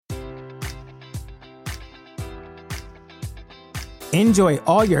Enjoy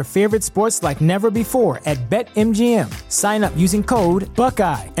all your favorite sports like never before at BetMGM. Sign up using code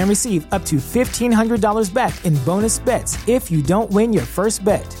Buckeye and receive up to $1,500 back in bonus bets if you don't win your first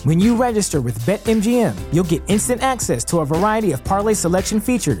bet. When you register with BetMGM, you'll get instant access to a variety of parlay selection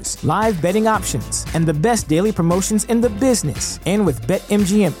features, live betting options, and the best daily promotions in the business. And with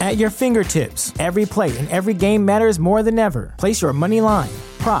BetMGM at your fingertips, every play and every game matters more than ever. Place your money line,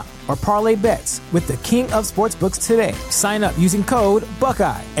 prop, or parlay bets with the king of sportsbooks today. Sign up using code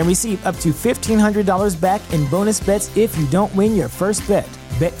Buckeye and receive up to $1,500 back in bonus bets if you don't win your first bet.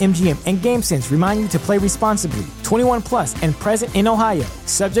 BetMGM and GameSense remind you to play responsibly. 21 plus and present in Ohio,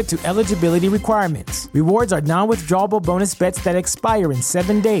 subject to eligibility requirements. Rewards are non-withdrawable bonus bets that expire in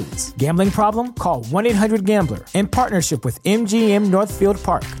 7 days. Gambling problem? Call 1-800-GAMBLER. In partnership with MGM Northfield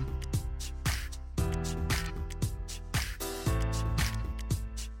Park.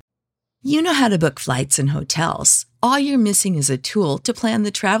 You know how to book flights and hotels. All you're missing is a tool to plan the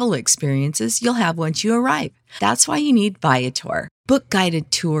travel experiences you'll have once you arrive. That's why you need Viator. Book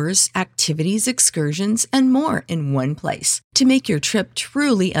guided tours, activities, excursions, and more in one place to make your trip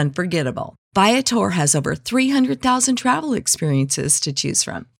truly unforgettable. Viator has over 300,000 travel experiences to choose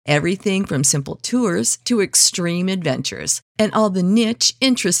from. Everything from simple tours to extreme adventures and all the niche,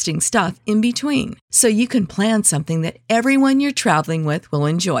 interesting stuff in between. So you can plan something that everyone you're traveling with will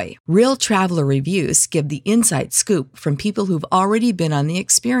enjoy. Real traveler reviews give the inside scoop from people who've already been on the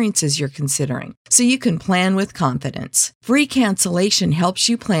experiences you're considering. So you can plan with confidence. Free cancellation helps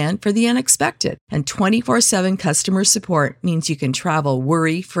you plan for the unexpected. And 24/7 customer support means you can travel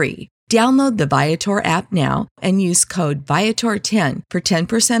worry-free. Download the Viator app now and use code Viator10 for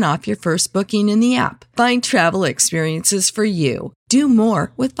 10% off your first booking in the app. Find travel experiences for you. Do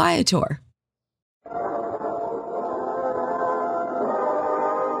more with Viator.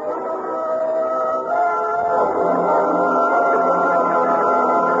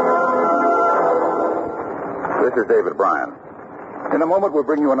 This is David Bryan. In a moment, we'll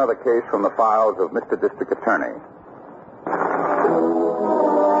bring you another case from the files of Mr. District Attorney.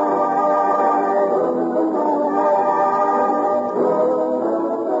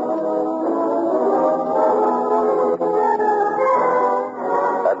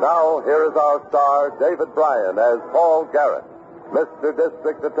 Now, here is our star, David Bryan, as Paul Garrett, Mr.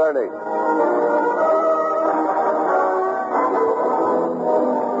 District Attorney.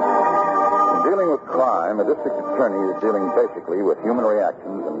 In dealing with crime, a district attorney is dealing basically with human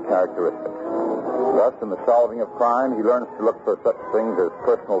reactions and characteristics. Thus, in the solving of crime, he learns to look for such things as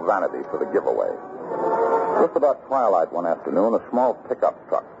personal vanity for the giveaway. Just about twilight one afternoon, a small pickup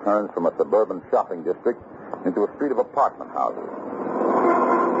truck turns from a suburban shopping district into a street of apartment houses.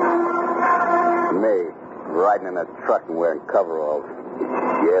 Me, riding in a truck and wearing coveralls.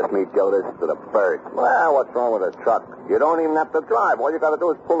 You ask me, Joe, this to the bird. Well, what's wrong with a truck? You don't even have to drive. All you got to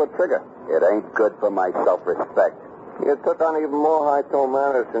do is pull the trigger. It ain't good for my self-respect. You took on even more high-tone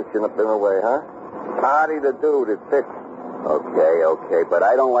manners since you've been away, huh? Howdy the dude, it fits. Okay, but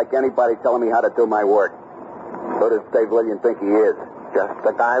I don't like anybody telling me how to do my work. Who does Dave Lillian think he is? Just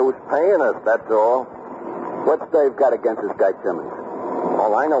the guy who's paying us, that's all. What's Dave got against this guy Timmons?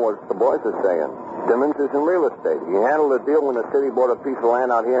 All I know is what the boys are saying. Timmons is in real estate. He handled the deal when the city bought a piece of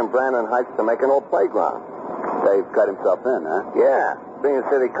land out here in Brandon Heights to make an old playground. Dave cut himself in, huh? Yeah. Being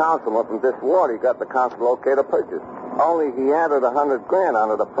city councilman from this ward, he got the council okay to purchase. Only he added $100,000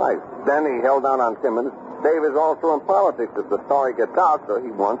 onto the price. Then he held down on Timmons. Dave is also in politics if the story gets out, so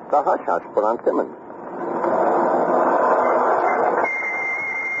he wants the hush-hush put on Timmons.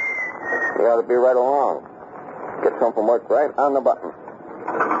 You ought to be right along. Gets home from work right on the button.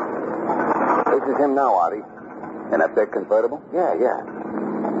 This is him now, Artie. In that big convertible? Yeah. Yeah,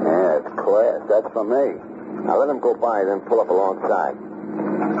 it's class. That's for me. Now let him go by, then pull up alongside.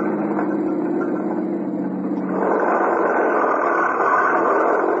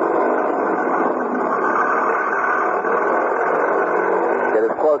 Get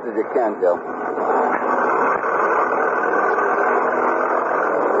as close as you can, Joe.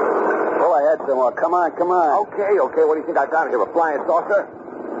 Pull ahead some more. Come on. Okay. What do you think I got here, a flying saucer?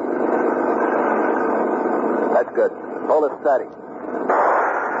 That's good. Hold it steady.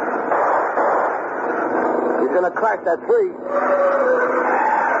 He's going to crack that tree.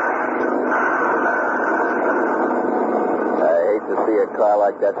 I hate to see a car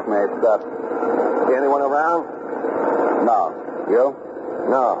like that smashed up. See anyone around? No. You?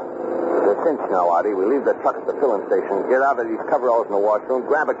 No. It's a cinch now, Artie. We leave the truck at the filling station, get out of these coveralls in the washroom,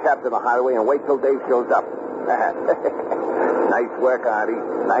 grab a cab to the highway, and wait till Dave shows up. Nice work, Artie.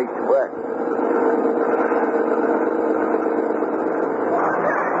 Nice work.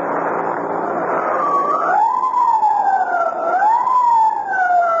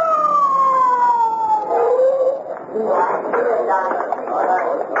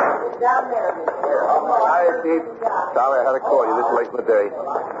 a day.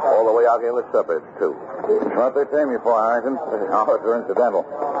 All the way out here in the suburbs, too. It's what they pay me for, Harrington. Hours are incidental.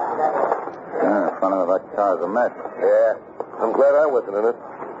 Front of that car's a mess. Yeah. I'm glad I wasn't in it.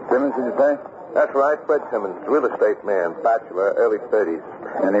 Timmons, did you say? That's right, Fred Timmons, real estate man, bachelor, early 30s.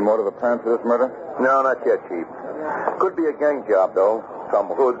 Any motive apparent for this murder? No, not yet, Chief. Could be a gang job, though. Some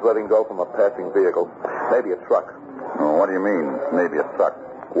hoods letting go from a passing vehicle. Maybe a truck. Oh, what do you mean, maybe a truck?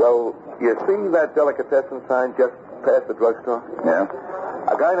 Well, you see that delicatessen sign just past the drugstore? Yeah?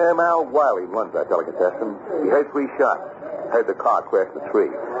 A guy named Al Wiley runs that delicatessen. He heard 3 shots. Heard the car crash the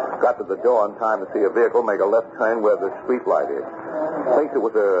tree. Got to the door in time to see a vehicle make a left turn where the street light is. Thinks it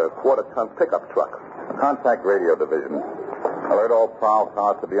was a quarter-ton pickup truck. Contact radio division. Alert all prowl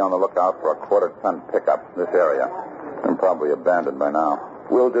cars to be on the lookout for a quarter-ton pickup this area. And probably abandoned by now.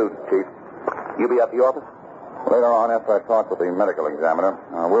 Will do, Chief. You be at the office? Later on, after I talk with the medical examiner,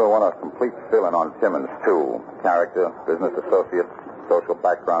 we'll want a complete fill-in on Timmons, too. Character, business associate, social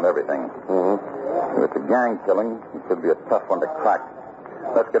background, everything. Mm-hmm. If it's a gang killing, it could be a tough one to crack.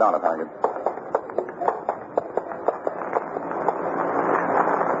 Let's get on it, Haggard.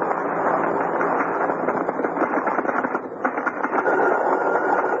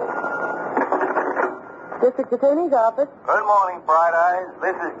 District Attorney's office. Good morning, Bright Eyes.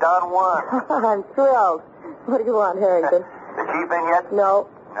 This is Don Juan. I'm thrilled. What do you want, Harrington? The chief in yet? No.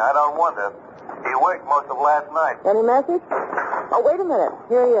 I don't wonder. He worked most of last night. Any message? Oh, wait a minute.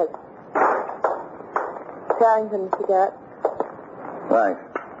 Here he is. Harrington, Mr. Garrett. Thanks.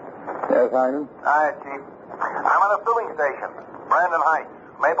 Yes, Haggard? Hi, Chief. I'm at a filling station. Brandon Heights,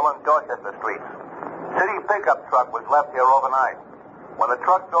 Maple and Dorchester Streets. City pickup truck was left here overnight. When the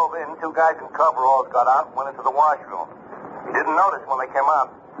truck drove in, 2 guys in coveralls got out and went into the washroom. He didn't notice when they came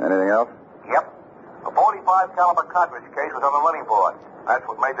out. Anything else? Yep. A .45 caliber cartridge case was on the running board. That's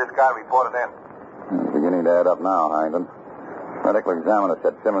what made this guy report it in. It's beginning to add up now, Harrington. Medical examiner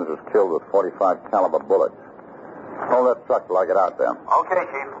said Timmons was killed with .45 caliber bullets. Hold that truck till I get out there. Okay,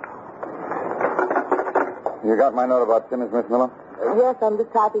 Chief. You got my note about Timmons, Miss Miller? Yes, I'm just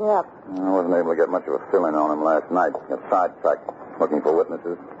typing up. I wasn't able to get much of a fill-in on him last night. Got sidetracked, looking for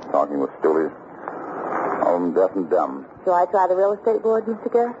witnesses, talking with stoolies. All of them deaf and dumb. Shall I try the real estate board, Mr.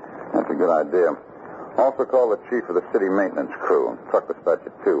 Garrett? That's a good idea. Also call the chief of the city maintenance crew, truck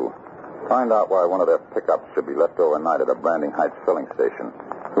dispatcher too. Find out why one of their pickups should be left overnight at a Branding Heights filling station.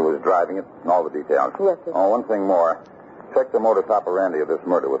 Who was driving it, and all the details. Yes, sir. Oh, one thing more. Check the modus operandi of this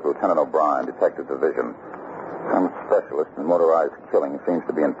murder with Lieutenant O'Brien, Detective Division. Some specialist in motorized killing seems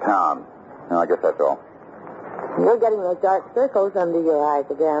to be in town. I guess that's all. You're getting those dark circles under your eyes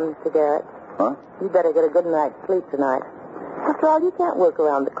again, Mr. Garrett. Huh? You better get a good night's sleep tonight. After all, you can't work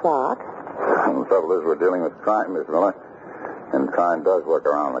around the clock. The trouble is we're dealing with crime, Miss Miller. And crime does work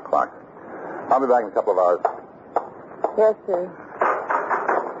around the clock. I'll be back in a couple of hours. Yes, sir.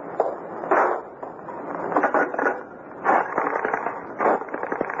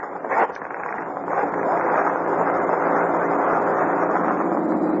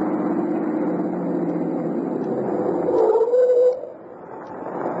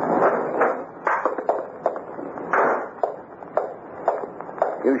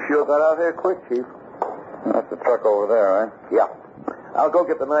 You sure got out here quick, Chief. That's the truck over there, eh? Yeah. I'll go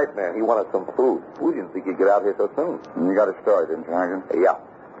get the knife man. He wanted some food. We didn't think he'd get out here so soon. And you got his story, didn't you, Harrington? Yeah.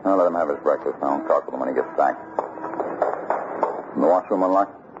 I'll let him have his breakfast. I'll talk with him when he gets back. And the washroom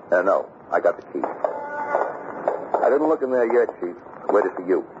unlocked? No. I got the key. I didn't look in there yet, Chief. Waited for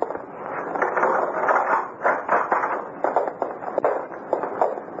you.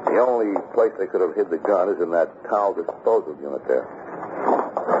 The only place they could have hid the gun is in that towel disposal unit there.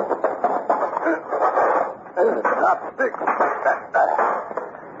 Stop stick.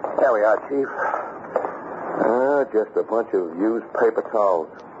 There we are, Chief. Just a bunch of used paper towels.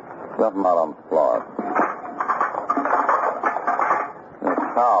 Dump them out on the floor.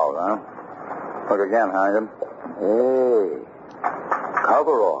 Towels, huh? Look again, Harrington. Hey.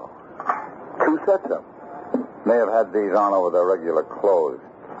 Coverall. 2 sets of them. May have had these on over their regular clothes.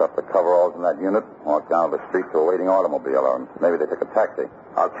 Stuffed the coveralls in that unit, walked down the street to a waiting automobile, or maybe they took a taxi.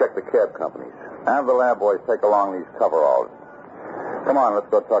 I'll check the cab companies. Have the lab boys take along these coveralls. Come on, let's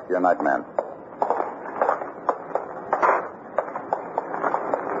go talk to your night man.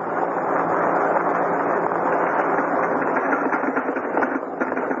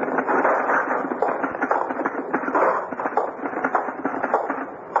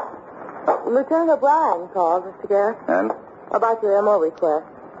 Lieutenant O'Brien called, Mr. Garrett. And? About your MO request.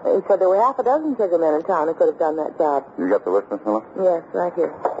 He said there were half a dozen figure men in town who could have done that job. You got the list, Miss Miller? Yes, right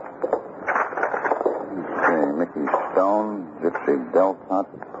here. Let's see. Mickey Stone, Gypsy Delpot,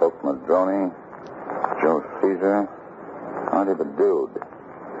 Pope Madroni, Joe Caesar, Artie the dude.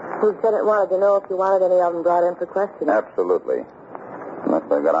 Lieutenant wanted to know if you wanted any of them brought in for questioning. Absolutely. Unless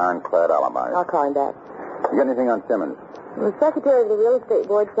they've got ironclad alibis. I'll call him back. You got anything on Timmons? The secretary of the real estate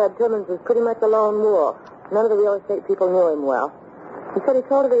board said Timmons was pretty much a lone wolf. None of the real estate people knew him well. He said he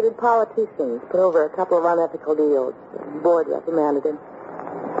cultivated politicians, put over a couple of unethical deals. The board reprimanded him.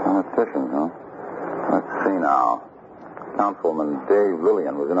 Politicians, huh? Let's see now. Councilman Dave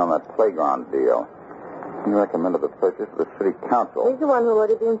Lillian was in on that playground deal. He recommended the purchase of the city council. He's the one who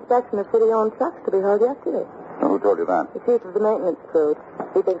ordered the inspection of city-owned trucks to be held yesterday. Now, who told you that? The chief of the maintenance crew.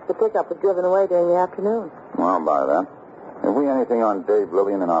 He thinks the pickup was driven away during the afternoon. Well, I'll buy that. Have we anything on Dave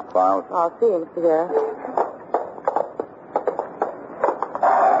Lillian in our files? I'll see him, Mr. Garrett.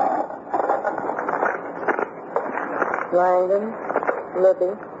 Langdon,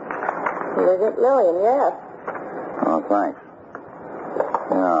 Libby, Liggett, Lillian, yes. Oh, thanks.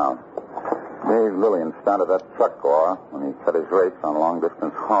 Yeah. Dave Lillian started that truck war when he cut his rates on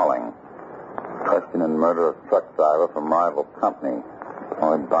long-distance hauling. Question and murder of truck driver from rival company.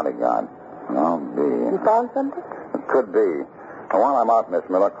 Lloyd Bodyguard. I'll be. You found something? It could be. Now, while I'm out, Miss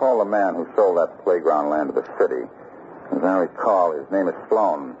Miller, call the man who sold that playground land to the city. As I recall, his name is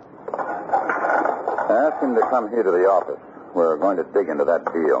Sloan. Ask him to come here to the office. We're going to dig into that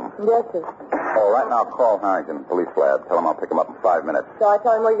deal. Yes, sir. Oh, right now, call Harrington, police lab. Tell him I'll pick him up in 5 minutes. Shall I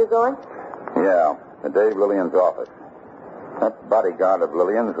tell him where you're going? Yeah, to Dave Lillian's office. That bodyguard of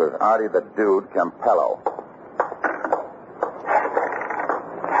Lillian's was Artie the Dude Campello.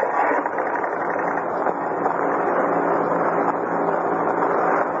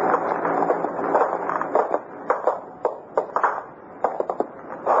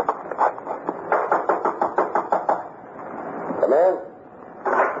 Come in.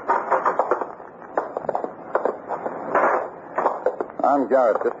 I'm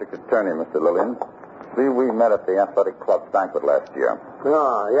Garrett, district attorney, Mr. Lillian. See, we met at the athletic club banquet last year.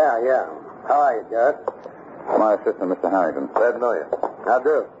 Oh, yeah. How are you, Garrett? My assistant, Mr. Harrington. Glad to know you. How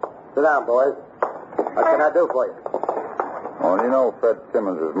do? Sit down, boys. What can I do for you? Well, you know Fred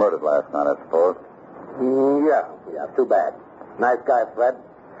Timmons was murdered last night, I suppose. Yeah, too bad. Nice guy, Fred.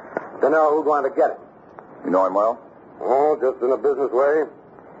 Don't know who'd want to get him. You know him well? Oh, just in a business way.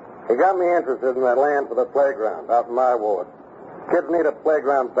 He got me interested in that land for the playground out in my ward. Kids need a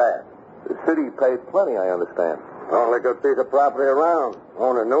playground bad. The city paid plenty, I understand. Only good piece of property around.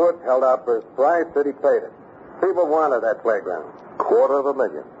 Owner knew it, held out for his price, city paid it. People wanted that playground.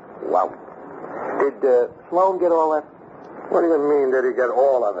 $250,000. Wow. Did Sloan get all that? What do you mean, did he get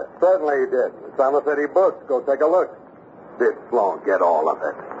all of it? Certainly he did. It's on the city books. Go take a look. Did Sloan get all of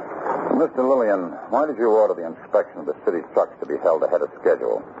it? Mr. Lillian, why did you order the inspection of the city trucks to be held ahead of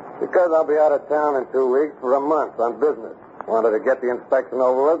schedule? Because I'll be out of town in 2 weeks for a month on business. Wanted to get the inspection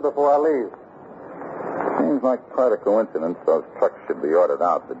over with before I leave. Seems like quite a coincidence those trucks should be ordered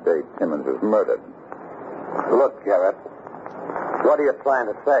out the day Timmons was murdered. Look, Garrett, what are you trying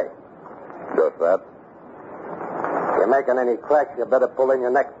to say? Just that. If you're making any cracks, you better pull in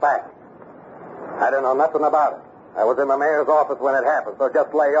your next back. I don't know nothing about it. I was in the mayor's office when it happened, so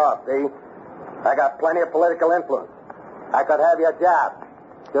just lay off, see? I got plenty of political influence. I could have your job,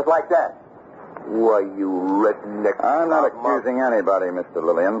 just like that. Why, you redneck... I'm not accusing anybody, Mr.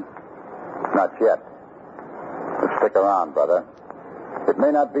 Lillian. Not yet. But stick around, brother. It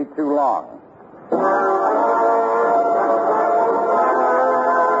may not be too long.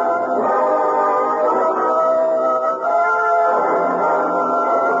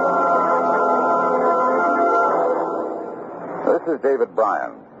 This is David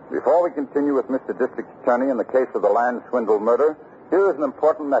Bryan. Before we continue with Mr. District Attorney in the case of the land swindle murder, here is an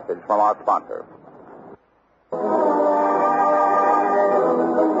important message from our sponsor.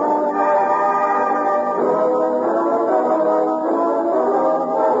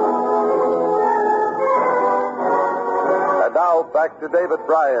 And now back to David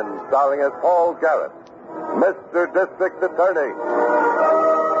Bryan, starring as Paul Garrett, Mr. District Attorney.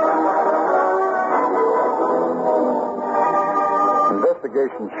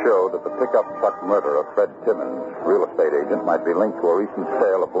 Investigation showed that the pickup truck murder of Fred Timmons, real estate agent, might be linked to a recent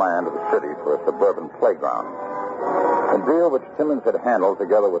sale of land to the city for a suburban playground. A deal which Timmons had handled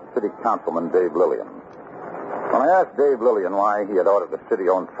together with city councilman Dave Lillian. When I asked Dave Lillian why he had ordered the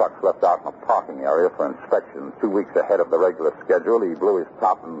city-owned trucks left out in a parking area for inspection 2 weeks ahead of the regular schedule, he blew his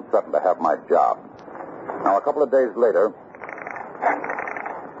top and threatened to have my job. Now, a couple of days later...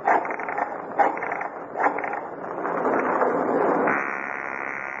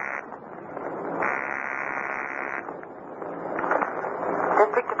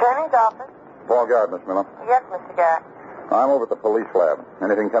 District Attorney's office? Paul Garrett, Miss Miller. Yes, Mr. Garrett. I'm over at the police lab.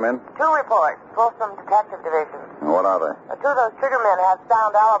 Anything come in? 2 reports, both from Detective Division. What are they? 2 of those trigger men have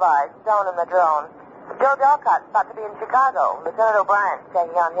sound alibis, Stone and the drone. Joe Delcott's thought to be in Chicago. Lieutenant O'Brien's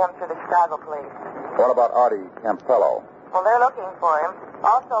taking on him through the Chicago police. What about Artie Campello? Well, they're looking for him.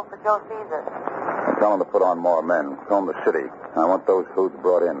 Also for Joe Caesar. Tell them to put on more men. Comb the city. I want those hoods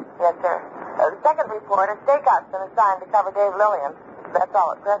brought in. Yes, sir. The second report, a stakeout's been assigned to cover Dave Lillian. That's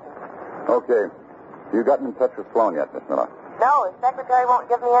all at present. Okay. You gotten in touch with Sloan yet, Miss Miller? No, his secretary won't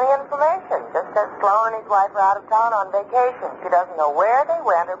give me any information. Just says Sloan and his wife are out of town on vacation. She doesn't know where they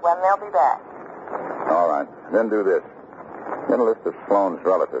went or when they'll be back. All right. Then do this. Get a list of Sloan's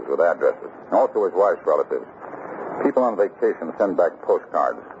relatives with addresses. Also his wife's relatives. People on vacation send back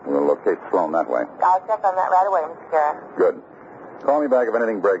postcards. We'll locate Sloan that way. I'll check on that right away, Mr. Garrett. Good. Call me back if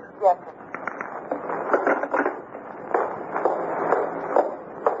anything breaks. Yes, sir.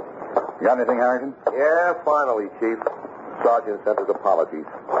 You got anything, Harrington? Yeah, finally, Chief. Sergeant sent his apologies.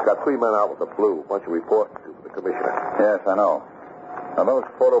 Got 3 men out with the flu. Bunch of reports to the commissioner. Yes, I know. Are those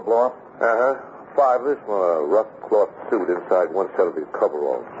photo blow-ups? Uh-huh. 5 of this from a rough cloth suit inside one set of his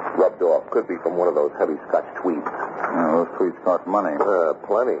coveralls. Rubbed off. Could be from one of those heavy Scotch tweeds. Those tweeds cost money.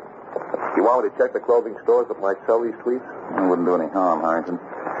 Plenty. You want me to check the clothing stores that might sell these tweeds? It wouldn't do any harm, Harrington.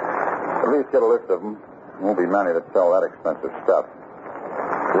 At least get a list of them. Won't be many that sell that expensive stuff.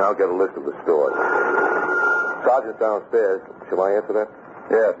 Now I'll get a list of the stores. Sergeant downstairs. Shall I answer that?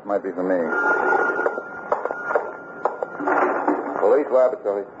 Yes, might be for me. Police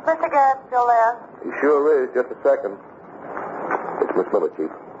laboratory. Mr. Garrett's still there? He sure is. Just a second. It's Miss Miller,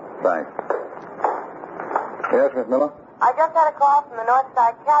 Chief. Thanks. Yes, Miss Miller? I just had a call from the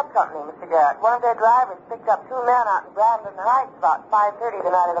Northside Cab Company, Mr. Garrett. One of their drivers picked up 2 men out in Brandon Heights about 5:30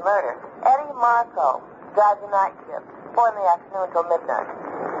 the night of the murder. Eddie Marco drives a night shift, 4 in the afternoon till midnight.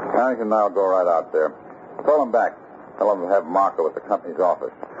 Harrington and I'll go right out there. Call them back. Tell them to have Marco at the company's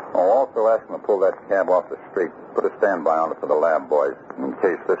office. Oh, also ask them to pull that cab off the street. Put a standby on it for the lab boys, in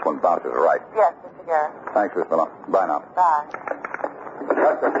case this one bounces right. Yes, Mr. Garrett. Thanks, Miss Miller. Bye now. Bye.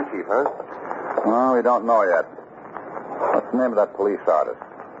 That's up, Chief, huh? Well, we don't know yet. What's the name of that police artist?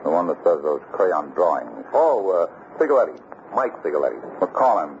 The one that does those crayon drawings. Oh, Figoletti. Mike Figoletti. We'll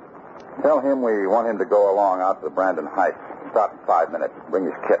call him. Tell him we want him to go along out to the Brandon Heights. Start in 5 minutes. Bring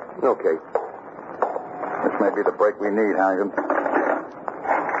his kit. Okay. This may be the break we need, Harrington.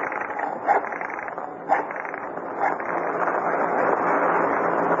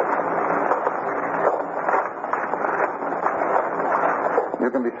 You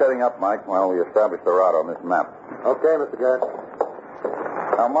can be setting up, Mike, while we establish the route on this map. Okay, Mr. Garrett.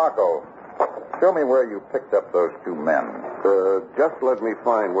 Now, Marco, show me where you picked up those 2 men. Just let me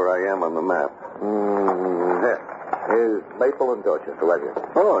find where I am on the map. Here. Here's Maple and Dorchester, right here.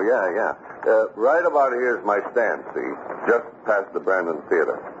 Oh, yeah. Right about here's my stand, see? Just past the Brandon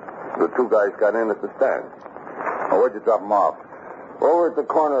Theater. The 2 guys got in at the stand. Well, where'd you drop them off? Over at the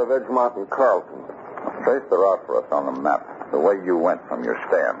corner of Edgemont and Carlton. Trace the route for us on the map, the way you went from your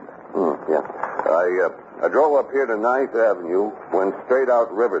stand. Yeah. I drove up here to 9th Avenue, went straight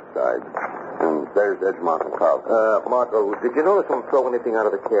out Riverside, and there's Edgemont and Carlton. Marco, did you notice them throw anything out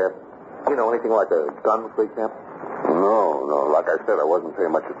of the cab? You know, anything like a gun, for example? No. Like I said, I wasn't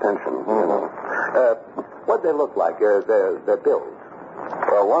paying much attention. What'd they look like? Their builds?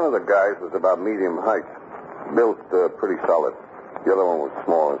 Well, one of the guys was about medium height. Built pretty solid. The other one was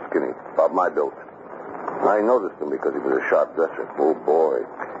small and skinny, about my build. I noticed him because he was a sharp dresser. Oh, boy.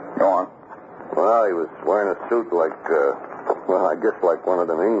 Go on. Well, he was wearing a suit like, I guess like one of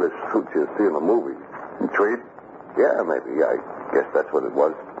them English suits you see in the movies. Tweed? Yeah, maybe. I guess that's what it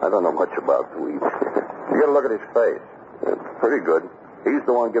was. I don't know much about tweed. You got to look at his face. It's pretty good. He's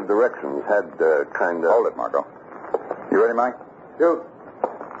the one give directions. Had kind of... Hold it, Marco. You ready, Mike? Shoot.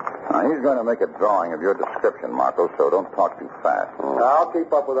 Now, he's going to make a drawing of your description, Marco, so don't talk too fast. I'll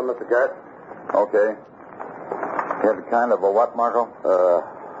keep up with him, Mr. Garrett. Okay. He had kind of a what, Marco?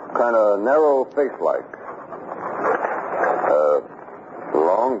 Kind of narrow face-like.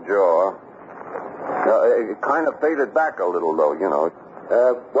 Long jaw. It kind of faded back a little, though, you know.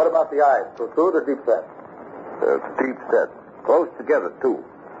 What about the eyes? Protrude or deep set? Deep set. Close together, too.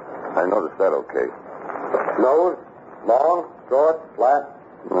 I noticed that okay. Nose? Long? Short? Flat?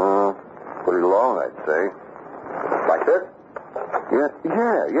 Pretty long, I'd say. Like this?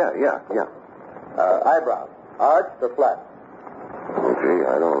 Yeah. Eyebrows? Arched or flat? Oh, gee,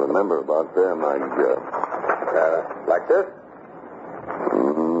 I don't remember about them. Like this?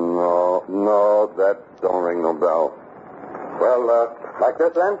 No, that don't ring no bell. Well, like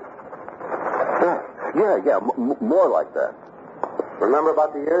this then? Yeah, more like that. Remember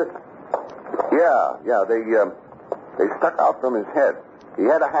about the ears? Yeah, They stuck out from his head. He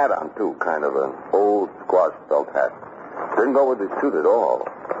had a hat on, too, kind of an old squash felt hat. Didn't go with his suit at all.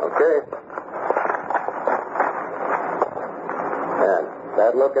 Okay. And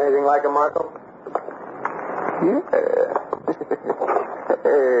that look anything like him, Marco? Yeah.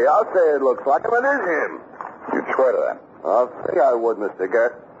 Hey, I'll say it looks like him. It is him. You'd swear to that? I'll say I would, Mr.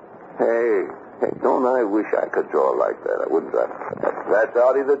 Gert. Hey, don't I wish I could draw like that, wouldn't I? That's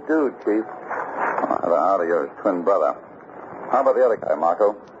Artie the dude, Chief. Artie, you're his twin brother. How about the other guy,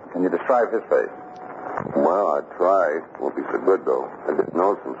 Marco? Can you describe his face? Well, I tried. Won't be so good, though. I didn't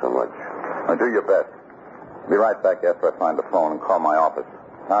know him so much. Now, do your best. Be right back after I find the phone and call my office.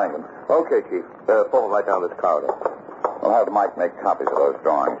 Harrington. Okay, Chief. Phone right down this corridor. We'll have Mike make copies of those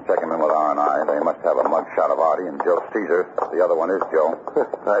drawings. Check them in with R&I. They must have a mug shot of Artie and Joe Caesar. The other one is Joe.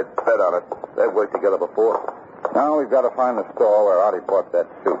 I'd bet on it. They've worked together before. Now we've got to find the store where Artie bought that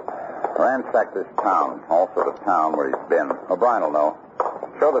suit. Ransack this town, also the town where he's been. O'Brien will know.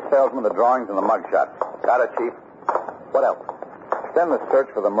 Show the salesman the drawings and the mug shots. Got it, Chief. What else? Extend the search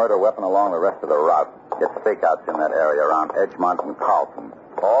for the murder weapon along the rest of the route. Get stakeouts in that area around Edgemont and Carlton.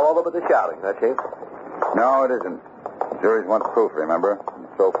 All over but the shouting, huh, Chief? No, it isn't. The juries want proof, remember? And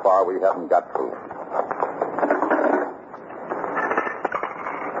so far, we haven't got proof.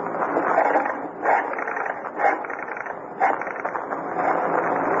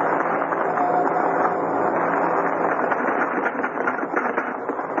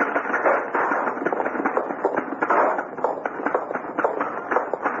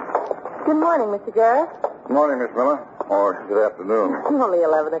 Good morning, Mr. Garrett. Good morning, Miss Miller. Or good afternoon. Only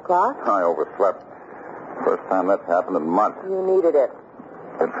 11 o'clock. I overslept. First time that's happened in months. You needed it.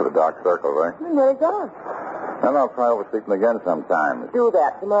 Good for the dark circles, eh? Then where'd it go? Then I'll try oversleeping again sometime. Do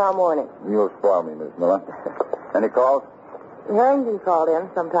that tomorrow morning. You'll spoil me, Miss Miller. Any calls? Harrington called in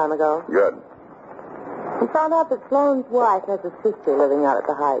some time ago. Good. He found out that Sloane's wife has a sister living out at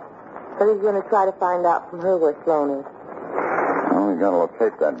the Heights. So he's going to try to find out from her where Sloane is. Well, we got to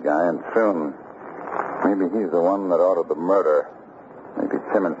locate that guy, and soon. Maybe he's the one that ordered the murder. Maybe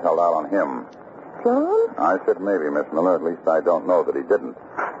Timmons held out on him. Sloane? I said maybe, Miss Miller. At least I don't know that he didn't.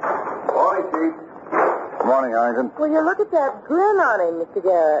 Morning, Chief. Good morning, Harrington. Well, you look at that grin on him, Mr.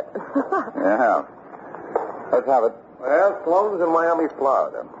 Garrett. Yeah. Let's have it. Well, Sloane's in Miami,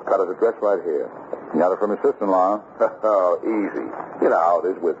 Florida. Got his address right here. You got it from his sister-in-law. Oh, easy. You know how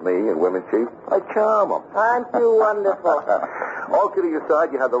it is with me and women, Chief. I charm them. Aren't you wonderful? All kidding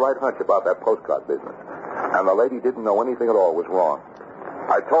aside, you had the right hunch about that postcard business. And the lady didn't know anything at all was wrong.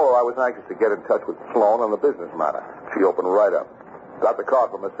 I told her I was anxious to get in touch with Sloane on the business matter. She opened right up. Got the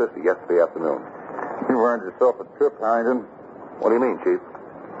card from her sister yesterday afternoon. You've earned yourself a trip, Harrington. What do you mean, Chief?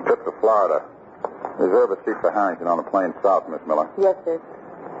 Trip to Florida. Reserve a seat for Harrington on the plane south, Miss Miller. Yes, sir.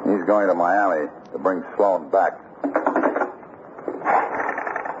 He's going to Miami to bring Sloane back.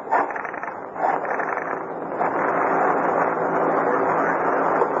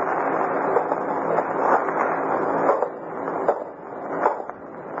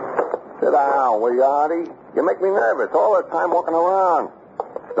 Sit down, will you, Artie? You make me nervous all the time walking around.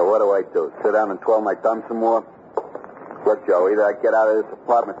 So what do I do? Sit down and twirl my thumb some more? Look, Joe, either I get out of this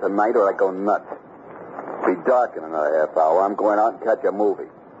apartment tonight or I go nuts. Be dark in another half hour. I'm going out and catch a movie.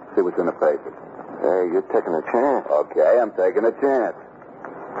 See what's in the papers. Hey, you're taking a chance. Okay, I'm taking a chance.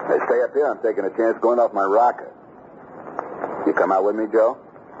 Hey, stay up here. I'm taking a chance going off my rocker. You come out with me, Joe?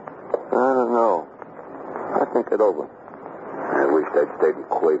 I don't know. I'll think it over. I wish I'd stayed in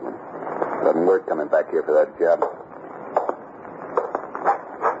Cleveland. Doesn't work coming back here for that job.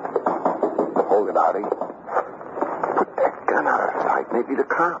 Hold it, Artie. Put that gun out of sight. Maybe the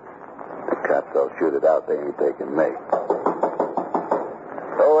cops. The cops, they'll shoot it out. They ain't taking me.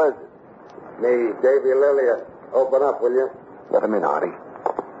 Who is it? Me, Davy Lillian. Open up, will you? Let him in, Artie.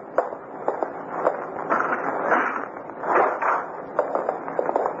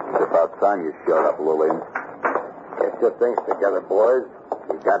 It's about time you showed up, Lillian. Get your things together, boys.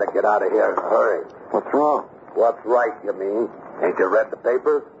 You gotta get out of here in a hurry. What's wrong? What's right, you mean? Ain't you read the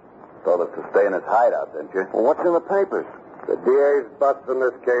papers? Told us to stay in his hideout, didn't you? Well, what's in the papers? The DA's busting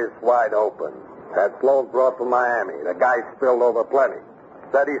this case wide open. Had Sloane brought from Miami. The guy spilled over plenty.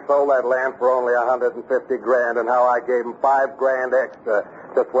 Said he sold that land for only $150,000 and how I gave him $5,000 extra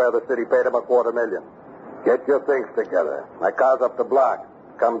to swear the city paid him $250,000. Get your things together. My car's up the block.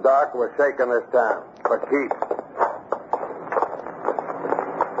 Come dark, we're shaking this town. For keeps.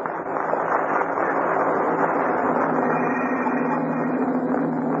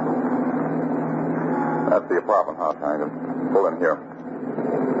 That's the apartment house, Harrington. Pull in here.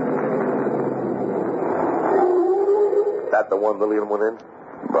 That the one Lillian went in?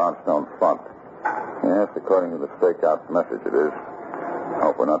 Brownstone front. Yes, according to the stakeout message it is.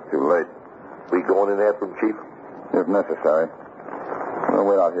 Hope we're not too late. We going in after him, Chief? If necessary. We'll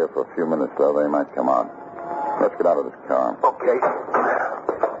wait out here for a few minutes, though. They might come out. Let's get out of this car. Okay.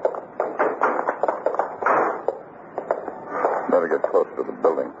 Better get close to the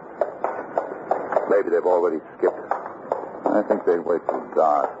building. Maybe they've already skipped. I think they'd wait till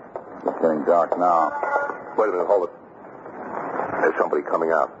dark. It's getting dark now. Wait a minute, hold it. There's somebody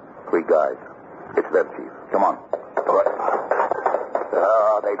coming out. 3 guys. It's them, Chief. Come on. All right.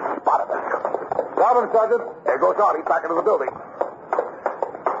 They've spotted us. Stop him, Sergeant. There goes Artie back into the building.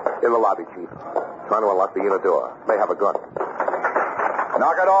 In the lobby, Chief. Trying to unlock the inner door. May have a gun.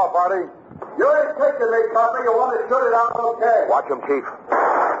 Knock it off, Artie. You ain't taking me, Copper. You want to shoot it out, okay? Watch him, Chief.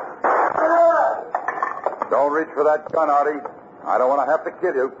 Don't reach for that gun, Artie. I don't want to have to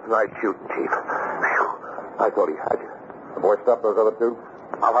kill you. Nice shooting, Chief. Phew. I thought he had you. The boy stopped those other two?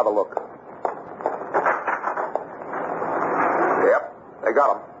 I'll have a look. Yep, they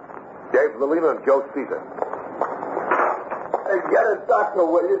got him. Dave Lillian and Joe Caesar. Hey, get a doctor,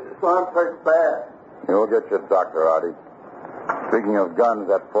 will you? This arm's hurt bad. You'll get your doctor, Artie. Speaking of guns,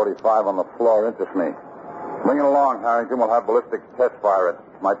 that 45 on the floor interests me. Bring it along, Harrington. We'll have ballistics test fire it.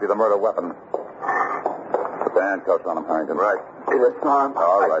 Might be the murder weapon. Put the handcuffs on him, Harrington. Right. Yes, Tom.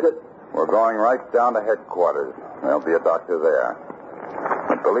 All right. We're going right down to headquarters. There'll be a doctor there.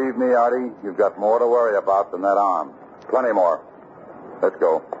 But believe me, Artie, you've got more to worry about than that arm. Plenty more. Let's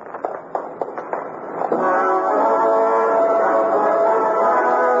go.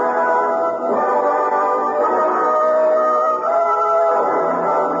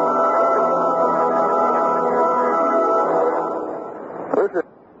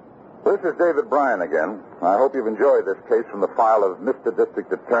 This is David Bryan again. I hope you've enjoyed this case from the file of Mr.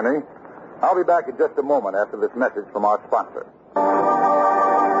 District Attorney. I'll be back in just a moment after this message from our sponsor.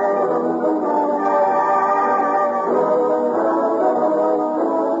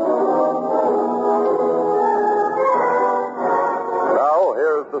 Now,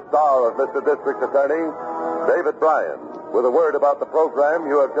 here's the star of Mr. District Attorney, David Bryan, with a word about the program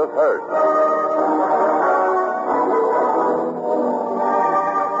you have just heard.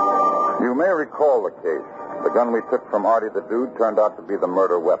 You may recall the case. The gun we took from Artie the Dude turned out to be the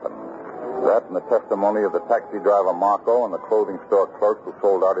murder weapon. That and the testimony of the taxi driver Marco and the clothing store clerk who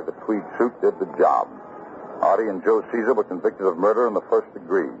sold Artie the tweed suit did the job. Artie and Joe Caesar were convicted of murder in the first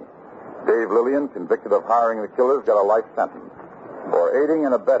degree. Dave Lillian, convicted of hiring the killers, got a life sentence. For aiding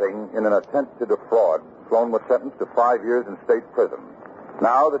and abetting in an attempt to defraud, Sloan was sentenced to 5 years in state prison.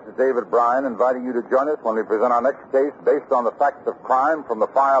 Now, this is David Bryan inviting you to join us when we present our next case based on the facts of crime from the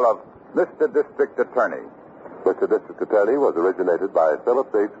file of Mr. District Attorney. Mr. District Attorney was originated by Philip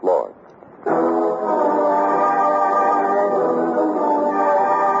H. Lord.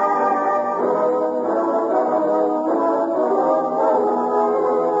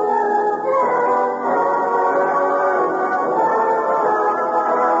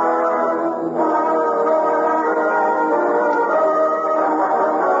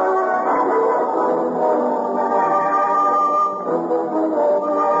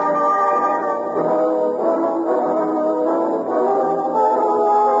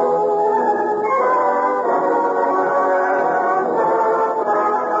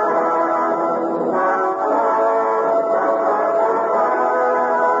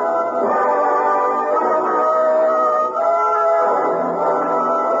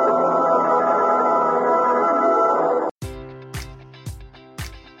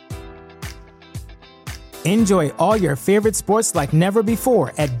 Enjoy all your favorite sports like never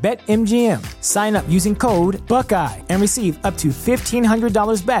before at BetMGM. Sign up using code Buckeye and receive up to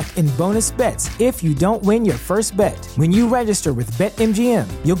 $1,500 back in bonus bets if you don't win your first bet. When you register with BetMGM,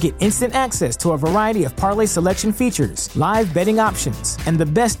 you'll get instant access to a variety of parlay selection features, live betting options, and the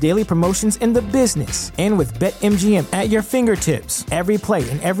best daily promotions in the business. And with BetMGM at your fingertips, every play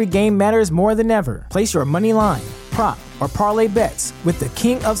and every game matters more than ever. Place your money line, prop, or parlay bets with the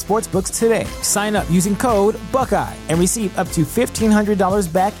king of sportsbooks today. Sign up using code Buckeye and receive up to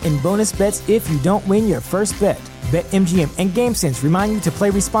 $1,500 back in bonus bets if you don't win your first bet. BetMGM and GameSense remind you to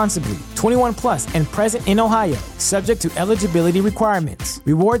play responsibly. 21 plus and present in Ohio, subject to eligibility requirements.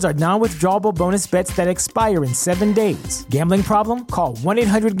 Rewards are non-withdrawable bonus bets that expire in 7 days. Gambling problem? Call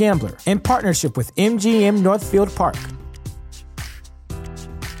 1-800-GAMBLER in partnership with MGM Northfield Park.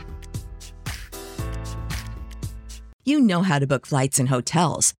 You know how to book flights and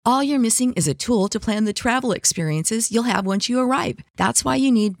hotels. All you're missing is a tool to plan the travel experiences you'll have once you arrive. That's why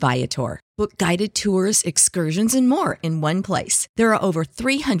you need Viator. Book guided tours, excursions, and more in one place. There are over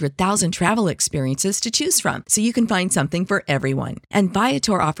 300,000 travel experiences to choose from, so you can find something for everyone. And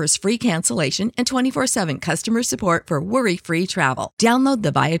Viator offers free cancellation and 24/7 customer support for worry-free travel. Download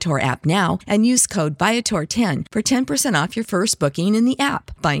the Viator app now and use code Viator10 for 10% off your first booking in the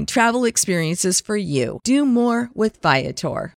app. Find travel experiences for you. Do more with Viator.